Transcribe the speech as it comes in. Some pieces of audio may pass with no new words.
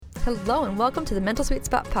Hello and welcome to the Mental Sweet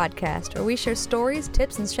Spot podcast, where we share stories,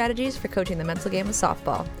 tips, and strategies for coaching the mental game of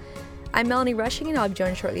softball. I'm Melanie Rushing, and I'll be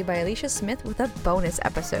joined shortly by Alicia Smith with a bonus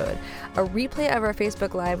episode, a replay of our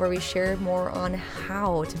Facebook Live where we share more on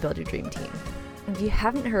how to build your dream team. If you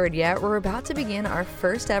haven't heard yet, we're about to begin our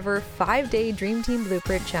first ever 5-day Dream Team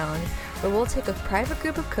Blueprint Challenge, where we'll take a private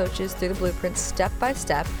group of coaches through the blueprint step by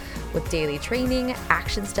step with daily training,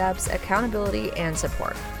 action steps, accountability, and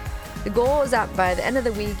support. The goal is that by the end of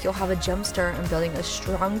the week, you'll have a jump start on building a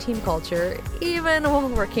strong team culture, even while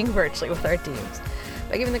working virtually with our teams.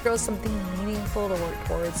 By giving the girls something meaningful to work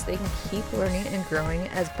towards, they can keep learning and growing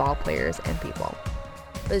as ball players and people.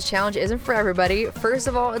 But this challenge isn't for everybody. First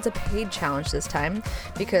of all, it's a paid challenge this time,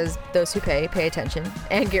 because those who pay attention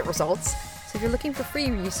and get results. So if you're looking for free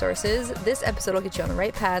resources, this episode will get you on the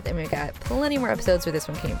right path, and we've got plenty more episodes where this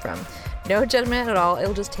one came from. No judgment at all,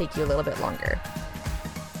 it'll just take you a little bit longer.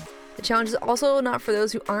 The challenge is also not for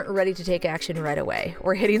those who aren't ready to take action right away.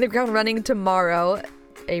 We're hitting the ground running tomorrow,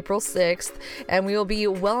 April 6th, and we will be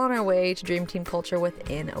well on our way to Dream Team culture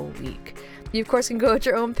within a week. You, of course, can go at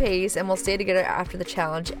your own pace, and we'll stay together after the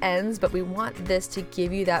challenge ends, but we want this to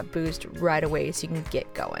give you that boost right away so you can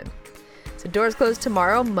get going. So doors close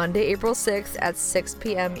tomorrow, Monday, April 6th at 6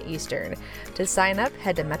 p.m. Eastern. To sign up,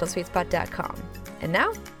 head to mentalsweetspot.com. And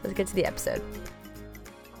now, let's get to the episode.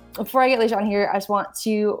 Before I get Alicia on here, I just want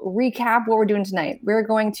to recap what we're doing tonight. We're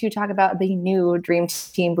going to talk about the new Dream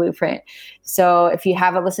Team Blueprint. So if you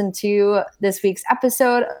haven't listened to this week's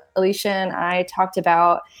episode, Alicia and I talked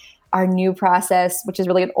about our new process, which is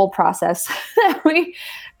really an old process that we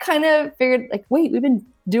kind of figured, like, wait, we've been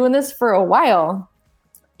doing this for a while,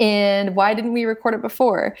 and why didn't we record it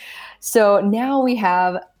before? So now we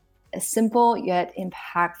have a simple yet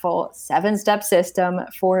impactful 7-step system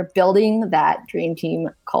for building that dream team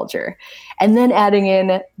culture, and then adding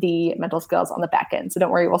in the mental skills on the back end. So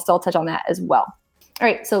don't worry, we'll still touch on that as well. All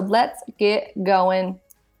right, so let's get going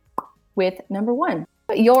with number 1,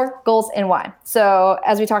 your goals and why. So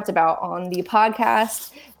as we talked about on the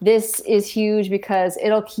podcast, this is huge because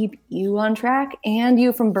it'll keep you on track and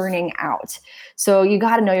you from burning out. So you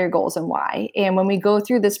got to know your goals and why. And when we go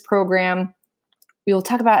through this program, we'll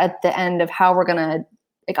talk about at the end of how we're going to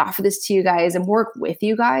offer this to you guys and work with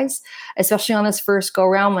you guys, especially on this first go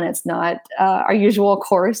round when it's not our usual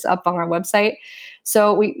course up on our website.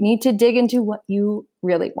 So we need to dig into what you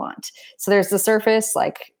really want. So there's the surface,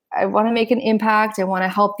 like, I want to make an impact. I want to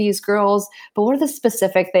help these girls. But what are the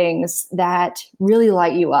specific things that really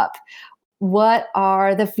light you up? What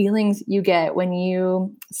are the feelings you get when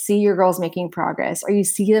you see your girls making progress, or you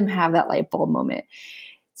see them have that light bulb moment?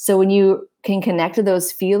 So when you can connect to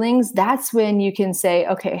those feelings, that's when you can say,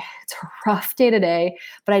 okay, it's a rough day today,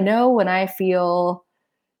 but I know when I feel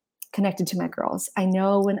connected to my girls, I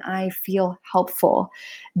know when I feel helpful,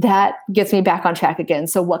 that gets me back on track again.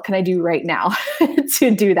 So what can I do right now to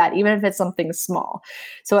do that, even if it's something small?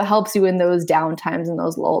 So it helps you in those down times and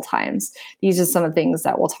those lull times. These are some of the things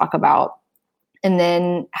that we'll talk about. And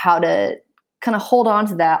then how to kind of hold on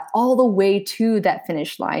to that all the way to that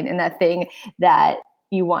finish line and that thing that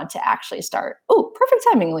you want to actually start. Oh, perfect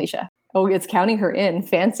timing, Alicia. Oh, it's counting her in.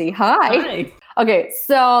 Fancy. Hi. Okay,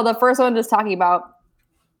 so the first one, just talking about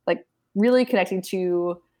like really connecting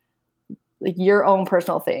to like your own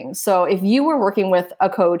personal things. So if you were working with a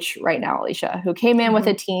coach right now, Alicia, who came in with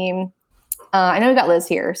a team, I know we got Liz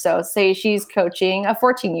here. So say she's coaching a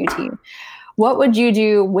 14U team. What would you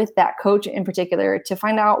do with that coach in particular to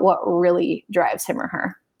find out what really drives him or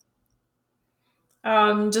her?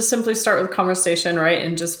 Just simply start with conversation, right?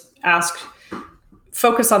 And just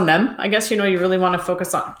focus on them. I guess, you really want to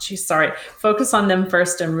focus on them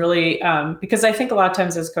first, and really, because I think a lot of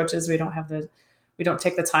times as coaches, we don't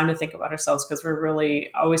take the time to think about ourselves because we're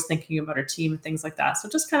really always thinking about our team and things like that. So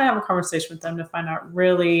just kind of have a conversation with them to find out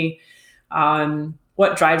really,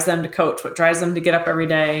 what drives them to coach, what drives them to get up every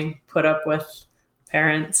day, put up with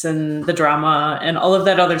parents and the drama and all of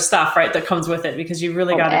that other stuff, right, that comes with it, because you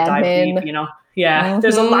really got to dive deep, Yeah,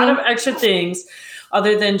 There's a lot of extra things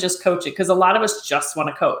other than just coaching, because a lot of us just want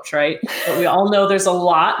to coach, right? But we all know there's a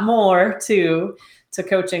lot more to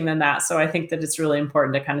coaching than that. So I think that it's really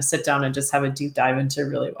important to kind of sit down and just have a deep dive into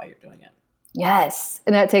really why you're doing it. Yes.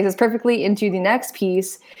 And that takes us perfectly into the next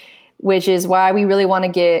piece, which is why we really want to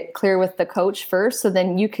get clear with the coach first, so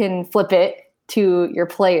then you can flip it to your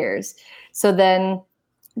players. So then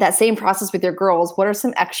that same process with your girls, what are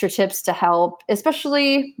some extra tips to help,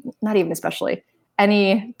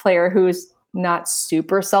 any player who's not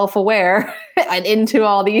super self-aware and into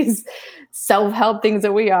all these self-help things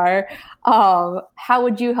that we are, how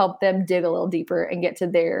would you help them dig a little deeper and get to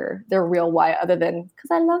their real why, other than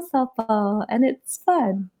because I love softball and it's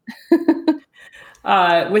fun?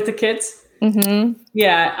 With the kids. Mm-hmm.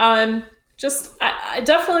 Yeah. I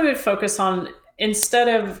definitely would focus on, instead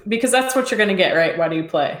of, because that's what you're going to get, right? Why do you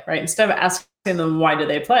play? Right. Instead of asking them, why do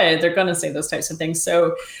they play? They're going to say those types of things.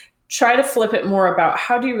 So try to flip it more about,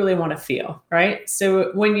 how do you really want to feel? Right.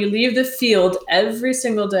 So when you leave the field every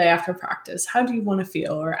single day after practice, how do you want to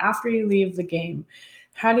feel? Or after you leave the game,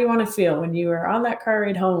 how do you want to feel when you are on that car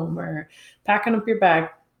ride home or packing up your bag?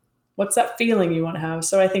 What's that feeling you want to have?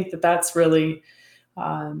 So I think that that's really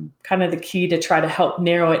kind of the key to try to help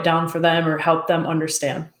narrow it down for them or help them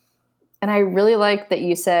understand. And I really like that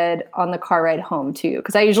you said on the car ride home too,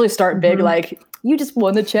 because I usually start big, like, you just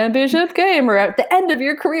won the championship game, or at the end of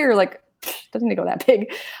your career, like, doesn't need to go that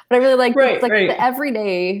big. But I really like, the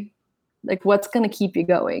everyday, like, what's going to keep you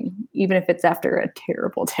going, even if it's after a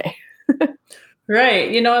terrible day.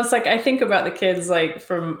 Right. It's like, I think about the kids, like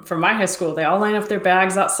from my high school, they all line up their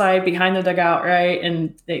bags outside behind the dugout. Right.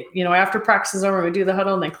 And they, after practice is over, we do the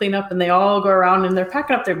huddle and they clean up and they all go around and they're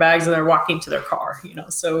packing up their bags and they're walking to their car,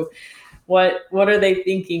 so what are they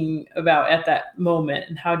thinking about at that moment?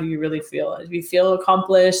 And how do you really feel? Do you feel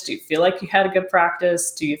accomplished? Do you feel like you had a good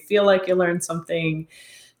practice? Do you feel like you learned something?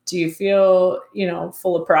 Do you feel,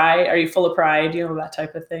 full of pride? Are you full of pride? That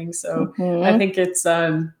type of thing. So I think it's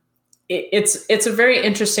a very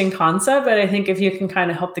interesting concept, but I think if you can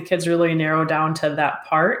kind of help the kids really narrow down to that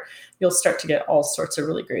part, you'll start to get all sorts of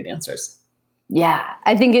really great answers. Yeah,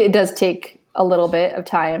 I think it does take a little bit of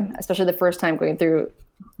time, especially the first time going through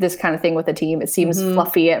this kind of thing with a team. It seems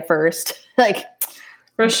fluffy at first, like,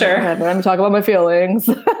 for sure. I'm going to talk about my feelings.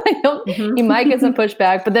 You might get some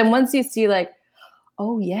pushback, but then once you see, like,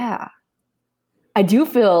 oh yeah, I do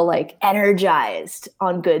feel like energized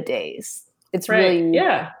on good days. It's really,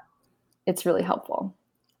 it's really helpful.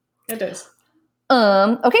 It is.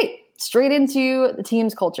 Okay, straight into the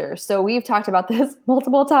team's culture. So we've talked about this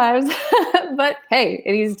multiple times, but hey,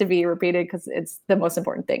 it needs to be repeated because it's the most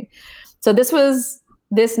important thing. So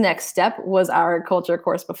this next step was our culture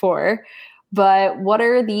course before, but what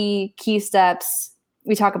are the key steps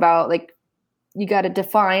we talk about? Like, you got to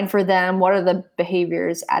define for them, what are the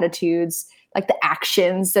behaviors, attitudes, like the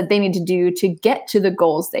actions that they need to do to get to the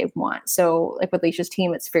goals they want. So like with Leisha's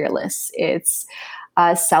team, it's fearless, it's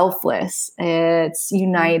selfless, it's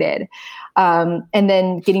united. And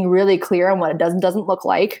then getting really clear on what it does and doesn't look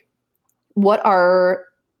like. What are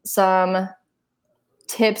some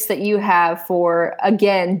tips that you have for,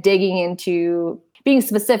 again, digging into being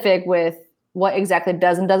specific with what exactly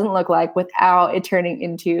does and doesn't look like without it turning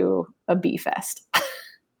into a B-fest?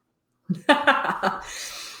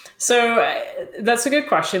 So that's a good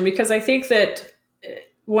question, because I think that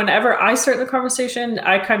whenever I start the conversation,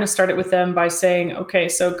 I kind of start it with them by saying, okay,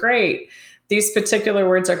 so great. These particular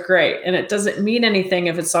words are great. And it doesn't mean anything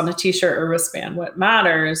if it's on a t-shirt or wristband. What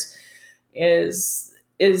matters is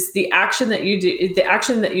the action that you do,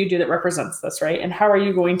 that represents this, right? And how are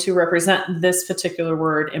you going to represent this particular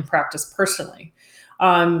word in practice personally?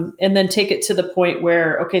 And then take it to the point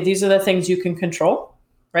where, okay, these are the things you can control,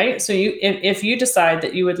 right? So if you decide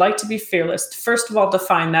that you would like to be fearless, first of all,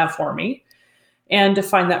 define that for me, and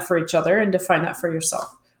define that for each other, and define that for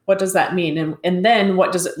yourself. What does that mean? And then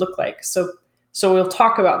what does it look like? So we'll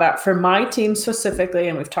talk about that for my team specifically.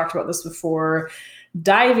 And we've talked about this before.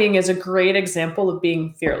 Diving is a great example of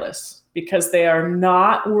being fearless, because they are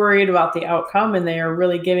not worried about the outcome and they are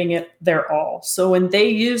really giving it their all. So when they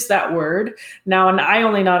use that word now, and I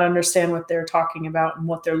only not understand what they're talking about and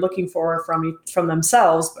what they're looking for from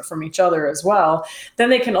themselves, but from each other as well, then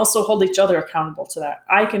they can also hold each other accountable to that.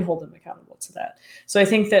 I can hold them accountable to that. So I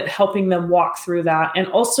think that helping them walk through that, and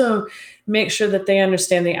also make sure that they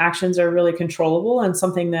understand the actions are really controllable and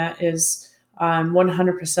something that is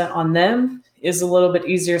 100% on them, is a little bit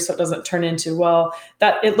easier. So it doesn't turn into, well,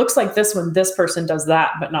 that it looks like this when this person does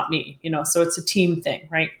that, but not me, so it's a team thing,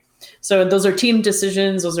 right? So those are team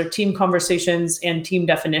decisions, those are team conversations and team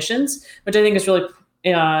definitions, which I think is really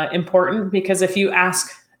important, because if you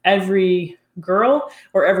ask every girl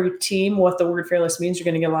or every team what the word fearless means, you're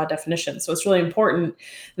going to get a lot of definitions. So it's really important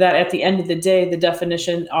that at the end of the day, the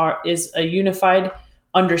definition is a unified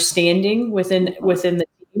understanding within the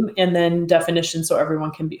and then definition, so everyone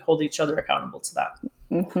can hold each other accountable to that.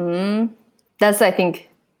 Mm-hmm. That's, I think,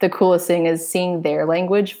 the coolest thing is seeing their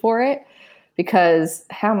language for it, because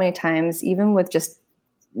how many times, even with just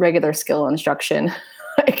regular skill instruction,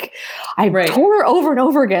 like I tore over and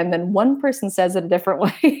over again, then one person says it a different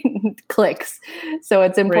way and clicks. So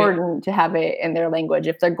it's important to have it in their language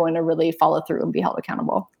if they're going to really follow through and be held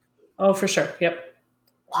accountable. Oh, for sure. Yep.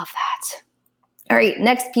 Love that. All right.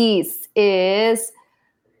 Next piece is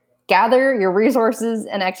gather your resources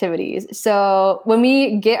and activities. So when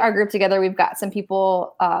we get our group together, we've got some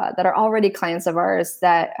people that are already clients of ours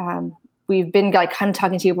that we've been like kind of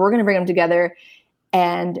talking to. We're going to bring them together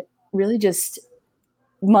and really just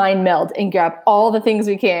mind meld and grab all the things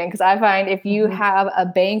we can. Because I find if you have a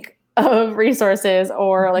bank of resources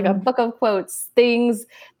or like a book of quotes, things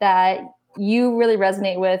that you really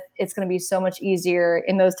resonate with, it's going to be so much easier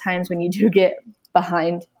in those times when you do get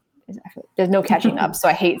behind. There's no catching up. So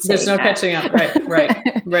I hate saying there's no that. catching up.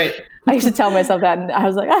 Right. I used to tell myself that, and I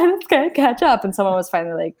was like, I'm going to catch up. And someone was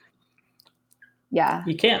finally like, yeah,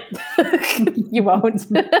 you can't. You won't.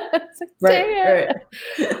 Right.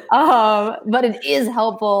 But it is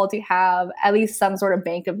helpful to have at least some sort of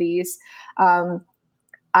bank of these.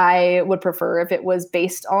 I would prefer if it was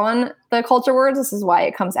based on the culture words. This is why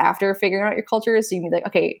it comes after figuring out your culture. So you can be like,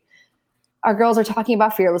 okay, our girls are talking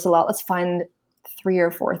about fearless a lot. Let's find 3 or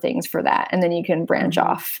 4 things for that. And then you can branch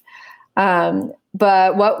off.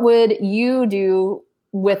 But what would you do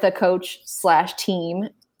with a coach / team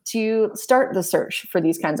to start the search for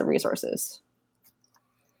these kinds of resources?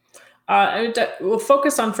 We'll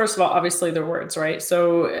focus on, first of all, obviously the words, right?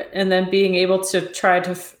 So, and then being able to try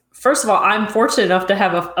to, first of all, I'm fortunate enough to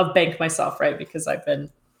have a bank myself, right? Because I've been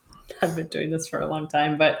doing this for a long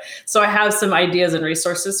time, but so I have some ideas and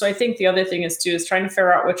resources. So I think the other thing is trying to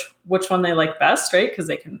figure out which one they like best, right? Because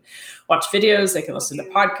they can watch videos, they can listen to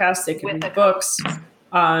podcasts, they can read books,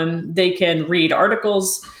 they can read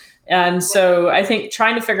articles. And so I think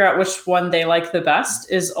trying to figure out which one they like the best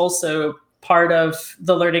is also part of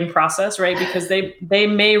the learning process, right? Because they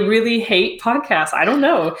may really hate podcasts. I don't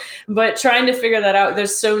know, but trying to figure that out.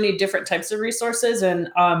 There's so many different types of resources. And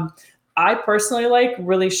I personally like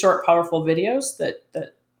really short, powerful videos that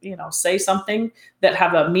say something, that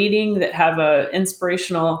have a meaning, that have a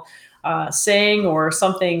inspirational saying or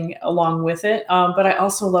something along with it. But I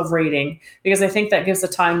also love reading because I think that gives the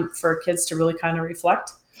time for kids to really kind of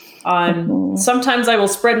reflect. Sometimes I will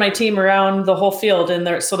spread my team around the whole field, and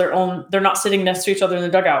they're not sitting next to each other in the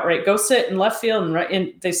dugout, right? Go sit in left field,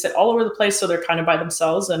 and they sit all over the place, so they're kind of by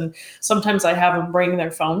themselves. And sometimes I have them bring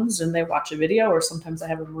their phones and they watch a video, or sometimes I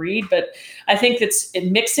have them read. But I think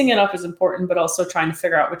mixing it up is important, but also trying to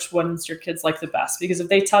figure out which ones your kids like the best. Because if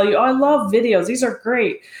they tell you, "Oh, I love videos; these are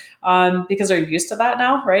great," because they're used to that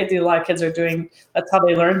now, right? A lot of kids are that's how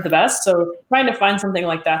they learn the best. So trying to find something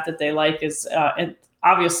like that they like is and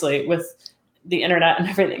obviously with the internet and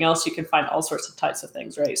everything else, you can find all sorts of types of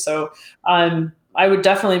things, right? So I would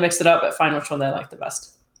definitely mix it up, but find which one they like the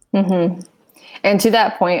best. Mm-hmm. And to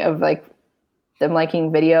that point of like them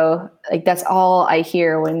liking video, like that's all I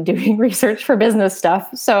hear when doing research for business stuff.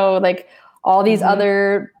 So like all these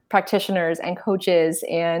other practitioners and coaches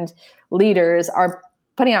and leaders are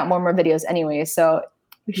putting out more and more videos anyway. So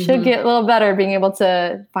we should get a little better being able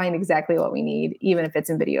to find exactly what we need, even if it's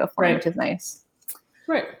in video form, which is nice.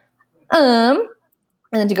 Right. And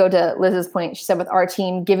then to go to Liz's point, she said with our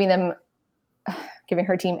team, giving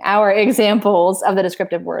her team our examples of the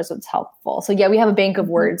descriptive words was helpful. So yeah, we have a bank of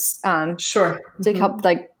words. Sure. To help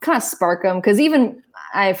like kind of spark them. Cause even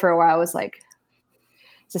I, for a while, was like,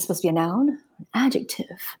 is this supposed to be a noun, an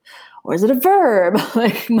adjective, or is it a verb?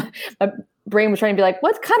 Like my brain was trying to be like,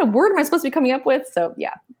 what kind of word am I supposed to be coming up with? So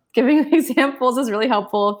yeah, giving examples is really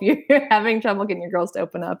helpful if you're having trouble getting your girls to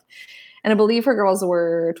open up. And I believe her girls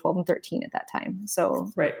were 12 and 13 at that time.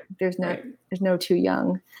 So there's no too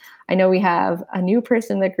young. I know we have a new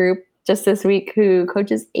person in the group just this week who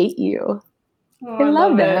coaches 8U. I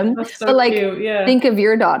love them. That's so but like, cute. Yeah. Think of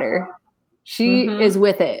your daughter. She is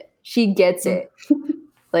with it. She gets it.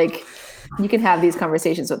 Like you can have these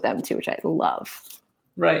conversations with them too, which I love.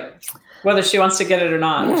 Right. Whether she wants to get it or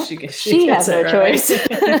not, she has no choice.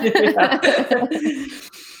 Yeah.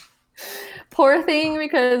 Poor thing,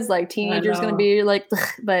 because like teenagers going to be like,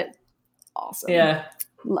 but awesome. Yeah.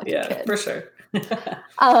 Lucky kid. For sure.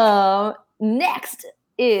 Next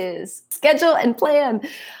is schedule and plan.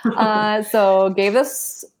 So gave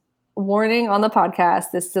this warning on the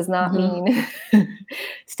podcast. This does not mean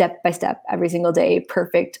step by step, every single day,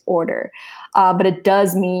 perfect order. But it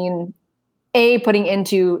does mean putting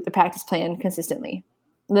into the practice plan consistently.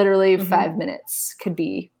 Literally 5 minutes could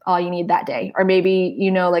be all you need that day. Or maybe,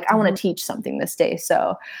 like I want to teach something this day.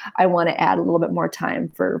 So I want to add a little bit more time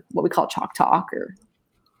for what we call chalk talk, or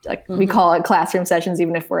like we call it classroom sessions,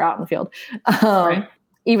 even if we're out in the field,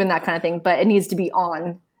 even that kind of thing. But it needs to be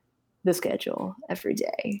on the schedule every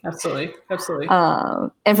day. Absolutely.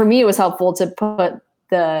 And for me, it was helpful to put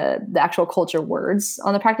the actual culture words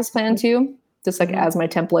on the practice plan too, just like as my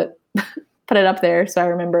template, put it up there. So I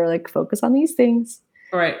remember like focus on these things.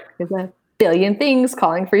 Right. Because billion things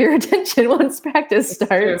calling for your attention once practice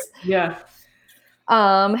starts. Yeah.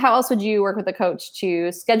 How else would you work with a coach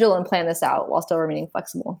to schedule and plan this out while still remaining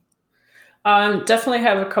flexible? Definitely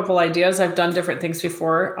have a couple ideas. I've done different things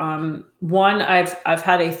before. One, I've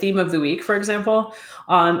had a theme of the week, for example,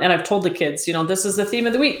 and I've told the kids, this is the theme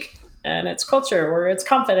of the week, and it's culture or it's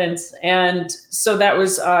confidence. And so that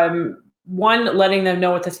was one, letting them know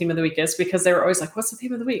what the theme of the week is, because they were always like, "What's the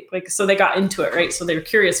theme of the week?" So they got into it, right? So they were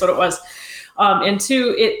curious what it was. And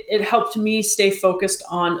two, it helped me stay focused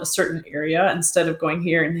on a certain area instead of going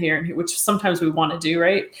here and here and here, which sometimes we want to do,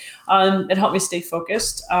 right? It helped me stay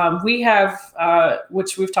focused. We have,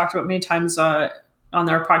 which we've talked about many times on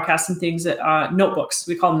our podcast and things, notebooks.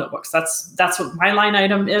 We call them notebooks. That's what my line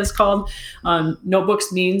item is called.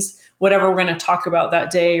 Notebooks means whatever we're going to talk about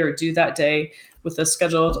that day or do that day with a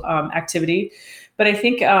scheduled activity. But I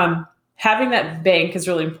think having that bank is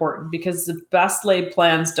really important, because the best laid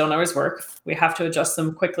plans don't always work. We have to adjust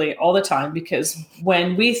them quickly all the time, because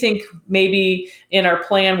when we think maybe in our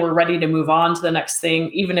plan we're ready to move on to the next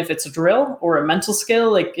thing, even if it's a drill or a mental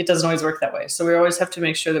skill, it doesn't always work that way. So we always have to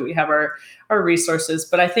make sure that we have our resources.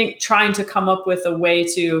 But I think trying to come up with a way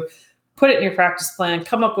to put it in your practice plan,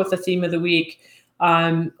 come up with a theme of the week,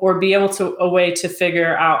 or be able to a way to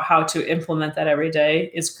figure out how to implement that every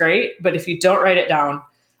day is great. But if you don't write it down,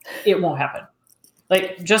 it won't happen.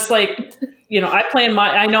 I plan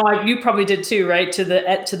I know you probably did too, right? To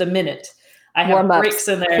the minute. I have Warm-ups, breaks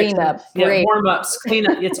in there. Cleanup. Warm-ups,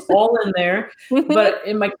 cleanup. It's all in there. But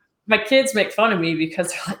my kids make fun of me because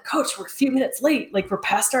they're like, "Coach, we're a few minutes late. We're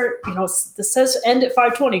past our, this says end at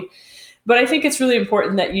 5:20. But I think it's really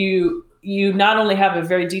important that you not only have a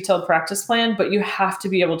very detailed practice plan, but you have to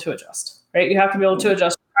be able to adjust, right? You have to be able to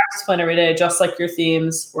adjust your practice plan every day, just like your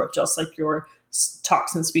themes or just like your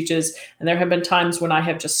talks and speeches. And there have been times when I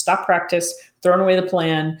have just stopped practice, thrown away the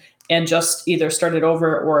plan, and just either started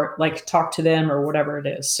over or talk to them or whatever it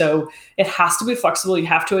is. So it has to be flexible. You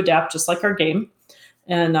have to adapt, just like our game.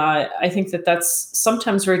 And I think that that's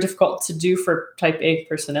sometimes very difficult to do for type A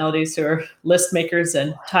personalities who are list makers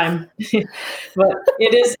and time. But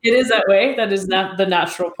it is that way. That is not the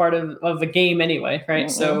natural part of a game anyway, right?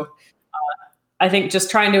 Mm-hmm. So I think just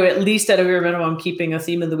trying to, at least at a bare minimum, keeping a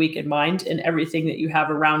theme of the week in mind, and everything that you have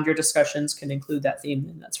around your discussions can include that theme,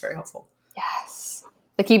 and that's very helpful. Yes.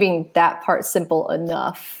 Keeping that part simple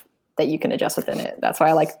enough that you can adjust within it. That's why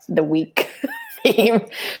I like the week theme.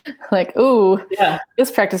 This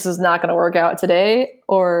practice is not going to work out today.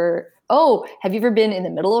 Or, have you ever been in the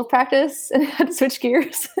middle of practice and had to switch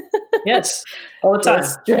gears? Yes, all the time.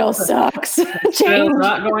 This drill sucks. Drill's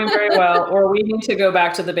not going very well, or we need to go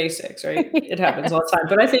back to the basics, right? It happens all the time.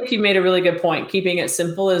 But I think you made a really good point. Keeping it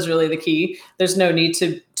simple is really the key. There's no need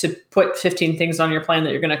to put 15 things on your plan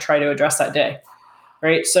that you're going to try to address that day,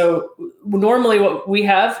 right? So normally what we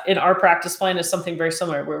have in our practice plan is something very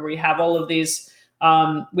similar, where we have all of these,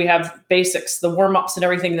 we have basics, the warm-ups and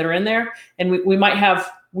everything that are in there. And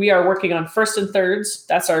we are working on first and thirds.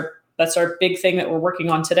 That's our big thing that we're working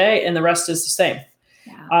on today. And the rest is the same.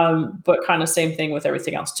 Yeah. But kind of same thing with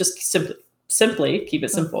everything else. Just simply keep it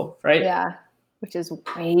simple, right? Yeah. Which is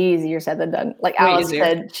way easier said than done. Like Alice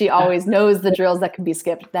said, she always knows the drills that can be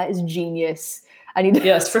skipped. That is genius.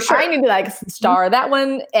 Yes, for sure. I need to star that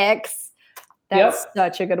one X. That's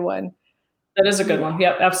such a good one. That is a good one.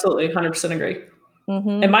 Yep, absolutely. 100% agree.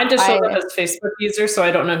 Mm-hmm. And mine just showed up as Facebook user, so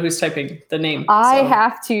I don't know who's typing the name. I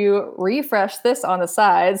have to refresh this on the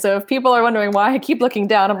side. So if people are wondering why I keep looking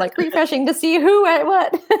down, I'm refreshing to see who at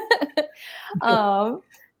what.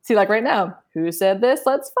 See, right now, who said this?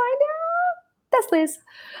 Let's find out. That's Liz.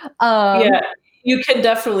 You can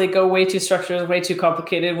definitely go way too structured, way too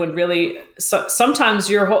complicated when really sometimes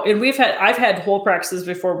your whole, and I've had whole practices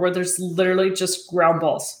before where there's literally just ground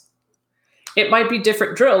balls. It might be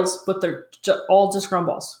different drills, but they're all just ground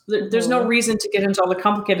balls. There's no reason to get into all the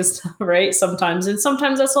complicated stuff, right? Sometimes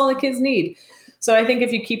that's all the kids need. So I think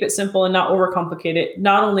if you keep it simple and not overcomplicate it,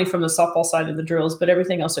 not only from the softball side of the drills, but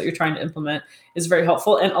everything else that you're trying to implement is very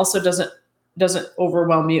helpful, and also doesn't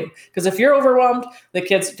overwhelm you. Because if you're overwhelmed, the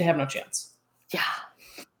kids have no chance. Yeah.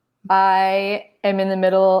 I am in the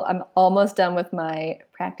middle. I'm almost done with my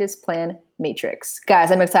practice plan matrix.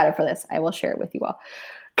 Guys, I'm excited for this. I will share it with you all.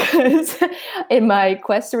 Because in my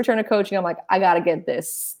quest to return to coaching, I'm I got to get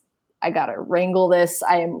this. I got to wrangle this.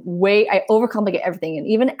 I overcomplicate everything. And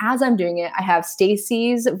even as I'm doing it, I have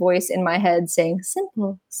Stacy's voice in my head saying,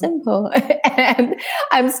 simple, simple. And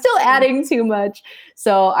I'm still adding too much.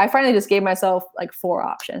 So I finally just gave myself 4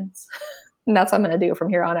 options. And that's what I'm going to do from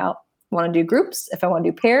here on out. I want to do groups, if I want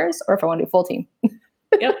to do pairs, or if I want to do full team.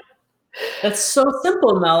 Yep. That's so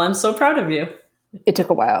simple, Mel. I'm so proud of you. It took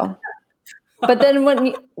a while. But then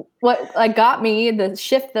what like got me, the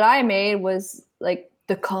shift that I made was like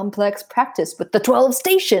the complex practice with the 12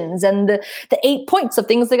 stations and the 8 points of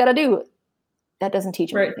things they got to do. That doesn't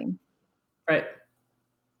teach them anything. Right.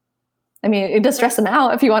 I mean, it does stress them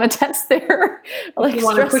out if you want to test their like you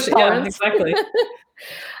want to push it. Yeah, exactly.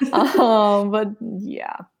 But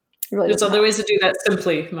yeah, really there's other ways to do that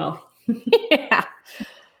simply, Mel. Yeah,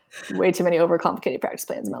 way too many overcomplicated practice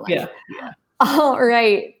plans in my life. Yeah. All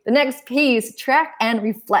right, the next piece: track and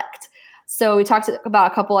reflect. So we talked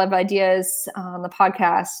about a couple of ideas on the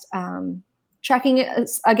podcast. Tracking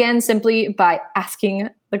it again simply by asking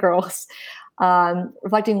the girls,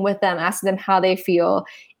 reflecting with them, asking them how they feel.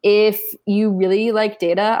 If you really like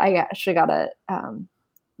data, I actually got a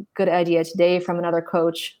good idea today from another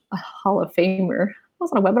coach, a Hall of Famer. I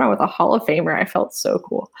was on a webinar with a Hall of Famer. I felt so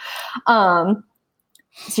cool. So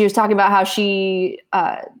she was talking about how she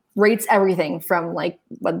rates everything from like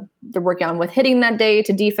what they're working on with hitting that day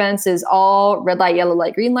to defense is all red light, yellow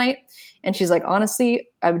light, green light. And she's like, honestly,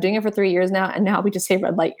 I've been doing it for 3 years now. And now we just say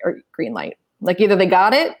red light or green light. Like either they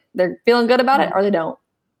got it, they're feeling good about it, or they don't.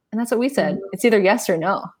 And that's what we said. It's either yes or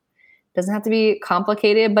no. It doesn't have to be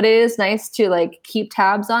complicated, but it is nice to like keep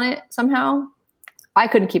tabs on it somehow. I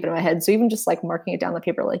couldn't keep it in my head. So even just like marking it down on the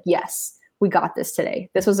paper, like, yes, we got this today.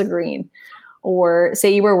 This was a green. Or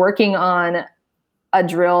say you were working on a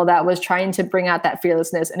drill that was trying to bring out that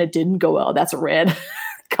fearlessness and it didn't go well. That's a red.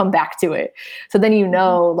 Come back to it. So then you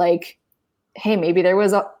know, like, hey, maybe that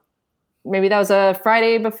was a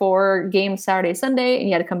Friday before game Saturday, Sunday, and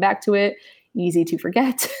you had to come back to it. Easy to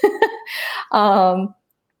forget. And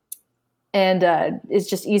it's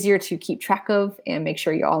just easier to keep track of and make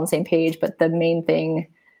sure you're all on the same page. But the main thing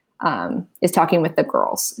is talking with the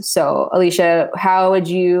girls. So Alicia, how would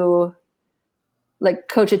you like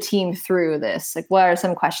coach a team through this? Like what are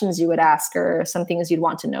some questions you would ask or some things you'd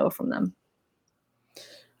want to know from them?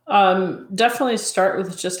 Definitely start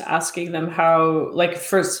with just asking them how, like,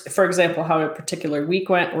 for example, how a particular week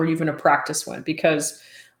went or even a practice went, because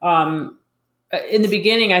in the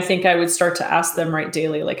beginning, I think I would start to ask them right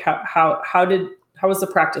daily, like how was the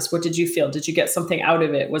practice? What did you feel? Did you get something out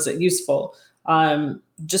of it? Was it useful?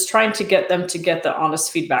 Just trying to get them to get the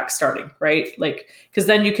honest feedback starting, right? Like, because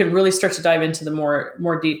then you can really start to dive into the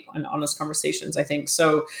more deep and honest conversations, I think.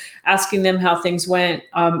 So asking them how things went,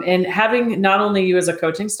 and having not only you as a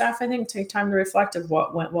coaching staff, I think, take time to reflect of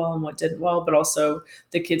what went well and what didn't well, but also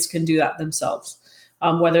the kids can do that themselves.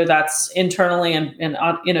 Whether that's internally and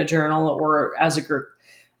in a journal or as a group.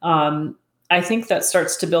 I think that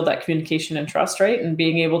starts to build that communication and trust, right? And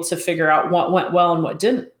being able to figure out what went well and what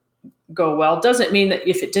didn't go well. Doesn't mean that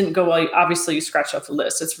if it didn't go well, obviously you scratch off the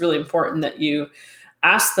list. It's really important that you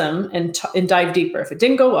ask them and dive deeper. If it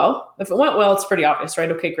didn't go well, if it went well, it's pretty obvious,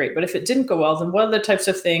 right? Okay, great. But if it didn't go well, then what are the types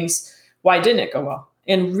of things, why didn't it go well?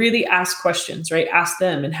 And really ask questions, right? Ask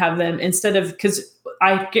them and have them, instead of, because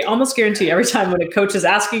I almost guarantee every time when a coach is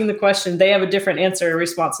asking the question, they have a different answer or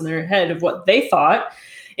response in their head of what they thought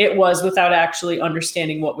it was without actually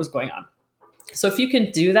understanding what was going on. So if you can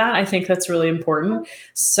do that, I think that's really important.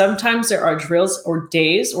 Sometimes there are drills or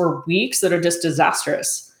days or weeks that are just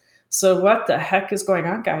disastrous. So what the heck is going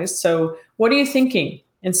on, guys? So what are you thinking?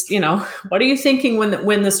 And, what are you thinking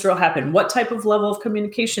when this drill happened? What type of level of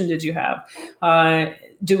communication did you have?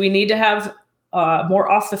 Do we need to have more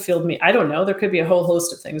off the field meet? I don't know. There could be a whole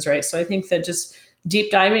host of things, right? So I think that just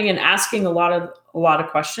deep diving and asking a lot of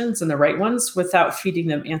questions and the right ones without feeding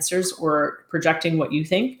them answers or projecting what you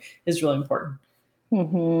think is really important.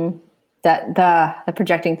 Mm-hmm. That the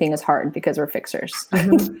projecting thing is hard because we're fixers.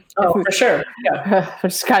 Mm-hmm. Oh, for sure. Yeah. We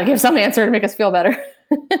just got to give some answer to make us feel better.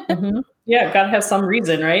 Mm-hmm. Yeah, got to have some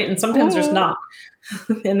reason, right? And sometimes there's not,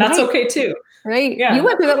 and that's okay too. Right. Yeah, you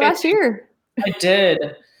went through that last year. I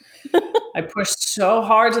did. I pushed so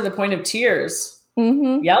hard to the point of tears.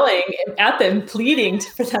 Mm-hmm. Yelling at them, pleading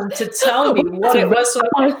for them to tell me what it was so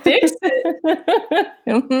I could fix it.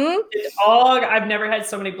 Mm-hmm. I've never had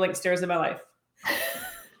so many blank stares in my life.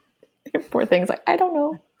 Poor things. Like, I don't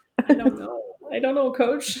know. I don't know,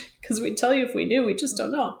 coach, because we'd tell you if we knew. We just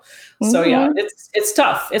don't know. Mm-hmm. So yeah, it's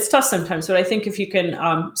tough. It's tough sometimes, but I think if you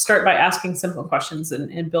can start by asking simple questions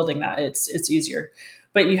and building that, it's easier.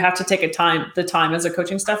 But you have to take the time as a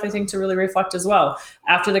coaching staff, I think, to really reflect as well.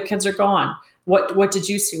 After the kids are gone, what did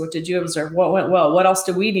you see? What did you observe? What went well? What else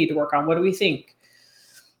do we need to work on? What do we think?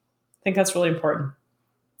 I think that's really important.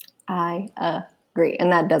 I agree.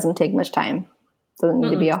 And that doesn't take much time. Doesn't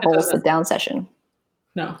need to be a whole sit down session.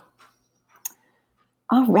 No.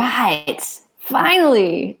 All right.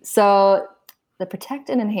 Finally. So the protect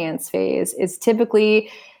and enhance phase is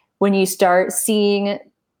typically when you start seeing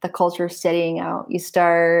the culture steadying out. You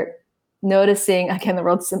start noticing, again, the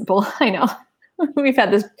world's simple. I know we've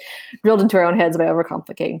had this drilled into our own heads by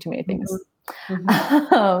overcomplicating too many things.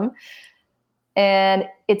 And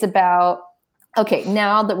it's about, okay,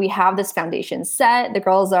 now that we have this foundation set, the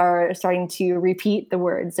girls are starting to repeat the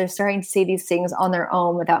words. They're starting to say these things on their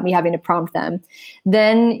own without me having to prompt them.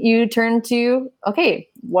 Then you turn to, okay,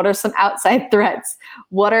 what are some outside threats?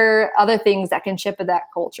 What are other things that can chip at that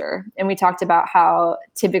culture? And we talked about how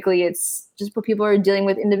typically it's just what people are dealing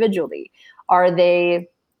with individually. Are they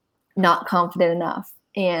not confident enough?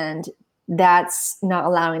 And that's not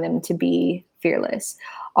allowing them to be fearless.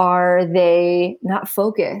 Are they not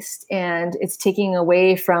focused? And it's taking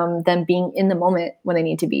away from them being in the moment when they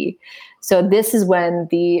need to be. So this is when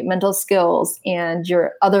the mental skills and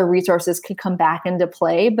your other resources can come back into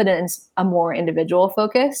play, but in a more individual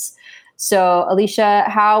focus. So Alicia,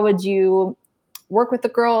 how would you work with the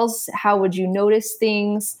girls? How would you notice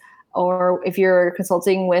things? Or if you're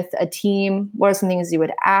consulting with a team, what are some things you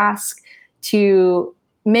would ask to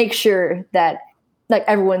make sure that like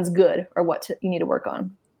everyone's good or what you need to work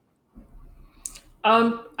on?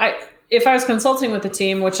 If I was consulting with a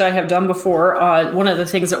team, which I have done before, one of the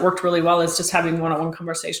things that worked really well is just having one-on-one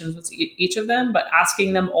conversations with each of them, but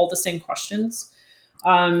asking them all the same questions.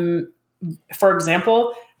 For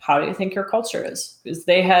example, how do you think your culture is? Because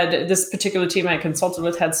they had this particular team I consulted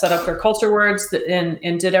with had set up their culture words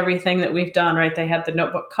and did everything that we've done, right? They had the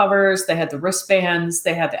notebook covers, they had the wristbands,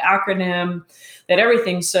 they had the acronym, they had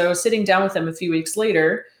everything. So sitting down with them a few weeks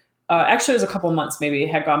later, actually, it was a couple months maybe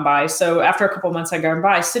had gone by. So after a couple months had gone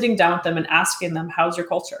by, sitting down with them and asking them, how's your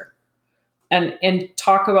culture? And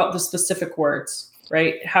talk about the specific words,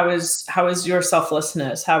 right? How is your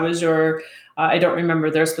selflessness? How is your, I don't remember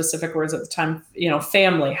their specific words at the time,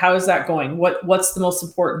 family. How is that going? What's the most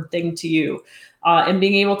important thing to you? And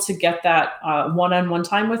being able to get that one-on-one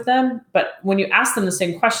time with them. But when you ask them the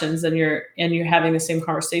same questions and you're having the same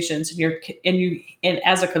conversations and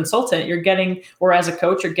as a consultant, you're getting, or as a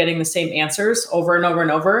coach, you're getting the same answers over and over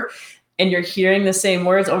and over, and you're hearing the same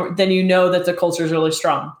words, then you know that the culture is really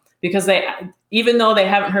strong because even though they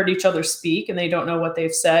haven't heard each other speak and they don't know what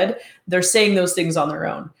they've said, they're saying those things on their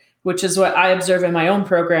own, which is what I observe in my own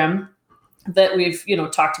program. That we've,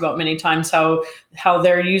 talked about many times, how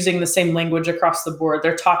they're using the same language across the board.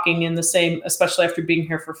 They're talking in the same, especially after being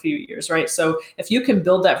here for a few years, right? So if you can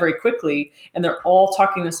build that very quickly and they're all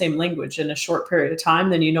talking the same language in a short period of time,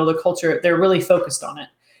 then the culture, they're really focused on it.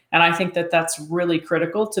 And I think that that's really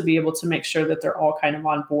critical to be able to make sure that they're all kind of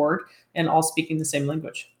on board and all speaking the same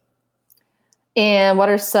language. And what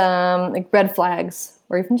are some red flags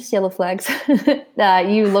or even just yellow flags that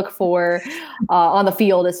you look for on the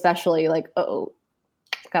field, especially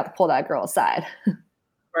got to pull that girl aside?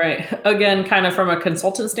 Right. Again, kind of from a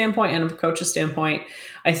consultant standpoint and a coach's standpoint,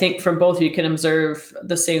 I think from both you can observe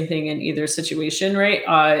the same thing in either situation, right?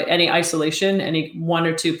 Any isolation, any one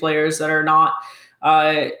or two players that are not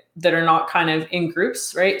kind of in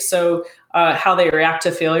groups, right? So how they react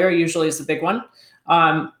to failure usually is the big one.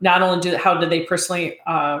 Not only how do they personally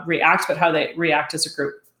react, but how they react as a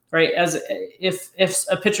group, right? As if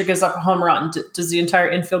a pitcher gives up a home run, does the entire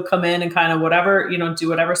infield come in and kind of whatever, do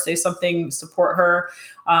whatever, say something, support her?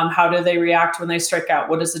 How do they react when they strike out?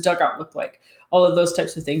 What does the dugout look like? All of those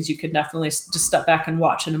types of things you can definitely just step back and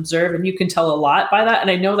watch and observe, and you can tell a lot by that. And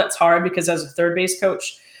I know that's hard because as a third base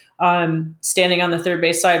coach, standing on the third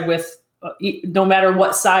base side with no matter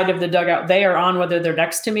what side of the dugout they are on, whether they're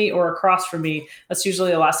next to me or across from me, that's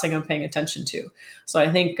usually the last thing I'm paying attention to. So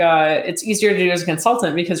I think it's easier to do as a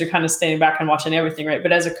consultant because you're kind of standing back and watching everything, right?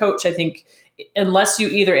 But as a coach, I think unless you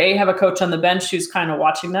either have a coach on the bench who's kind of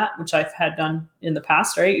watching that, which I've had done in the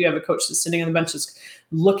past, right? You have a coach that's sitting on the bench that's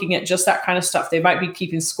looking at just that kind of stuff. They might be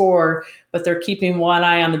keeping score, but they're keeping one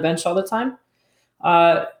eye on the bench all the time.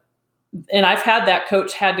 And I've had that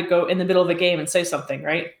coach had to go in the middle of the game and say something,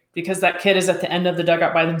 right? Because that kid is at the end of the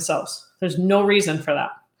dugout by themselves. There's no reason for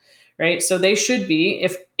that, right? So they should be,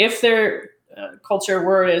 if their culture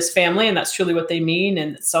word is family, and that's truly what they mean,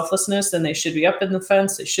 and selflessness, then they should be up in the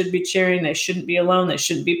fence. They should be cheering. They shouldn't be alone. They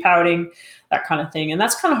shouldn't be pouting, that kind of thing. And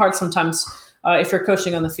that's kind of hard sometimes if you're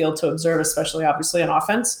coaching on the field to observe, especially obviously on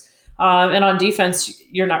offense. And on defense,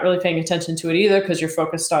 you're not really paying attention to it either because you're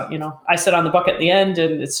focused on, I sit on the bucket at the end,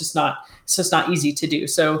 and it's just not easy to do.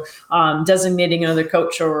 So designating another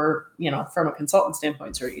coach or, from a consultant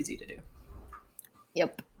standpoint, is very easy to do.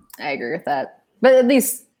 Yep, I agree with that. But at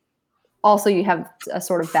least also you have a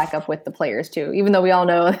sort of backup with the players too, even though we all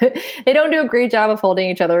know they don't do a great job of holding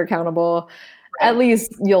each other accountable. Right. At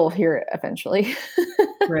least you'll hear it eventually.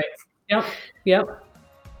 Right. Yep.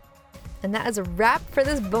 And that is a wrap for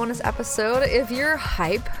this bonus episode. If you're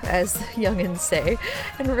hype, as youngins say,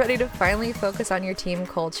 and ready to finally focus on your team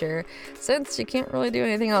culture, since you can't really do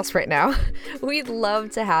anything else right now, we'd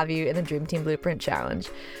love to have you in the Dream Team Blueprint Challenge.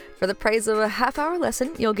 For the price of a half-hour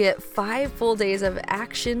lesson, you'll get 5 full days of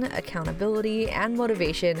action, accountability, and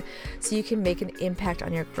motivation so you can make an impact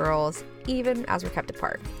on your girls, even as we're kept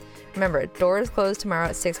apart. Remember, doors close tomorrow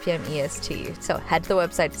at 6 p.m. EST, so head to the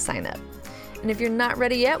website to sign up. And if you're not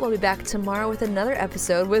ready yet, we'll be back tomorrow with another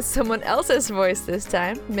episode with someone else's voice this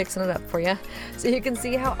time, mixing it up for you, so you can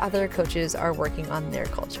see how other coaches are working on their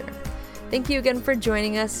culture. Thank you again for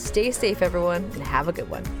joining us. Stay safe, everyone, and have a good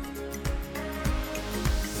one.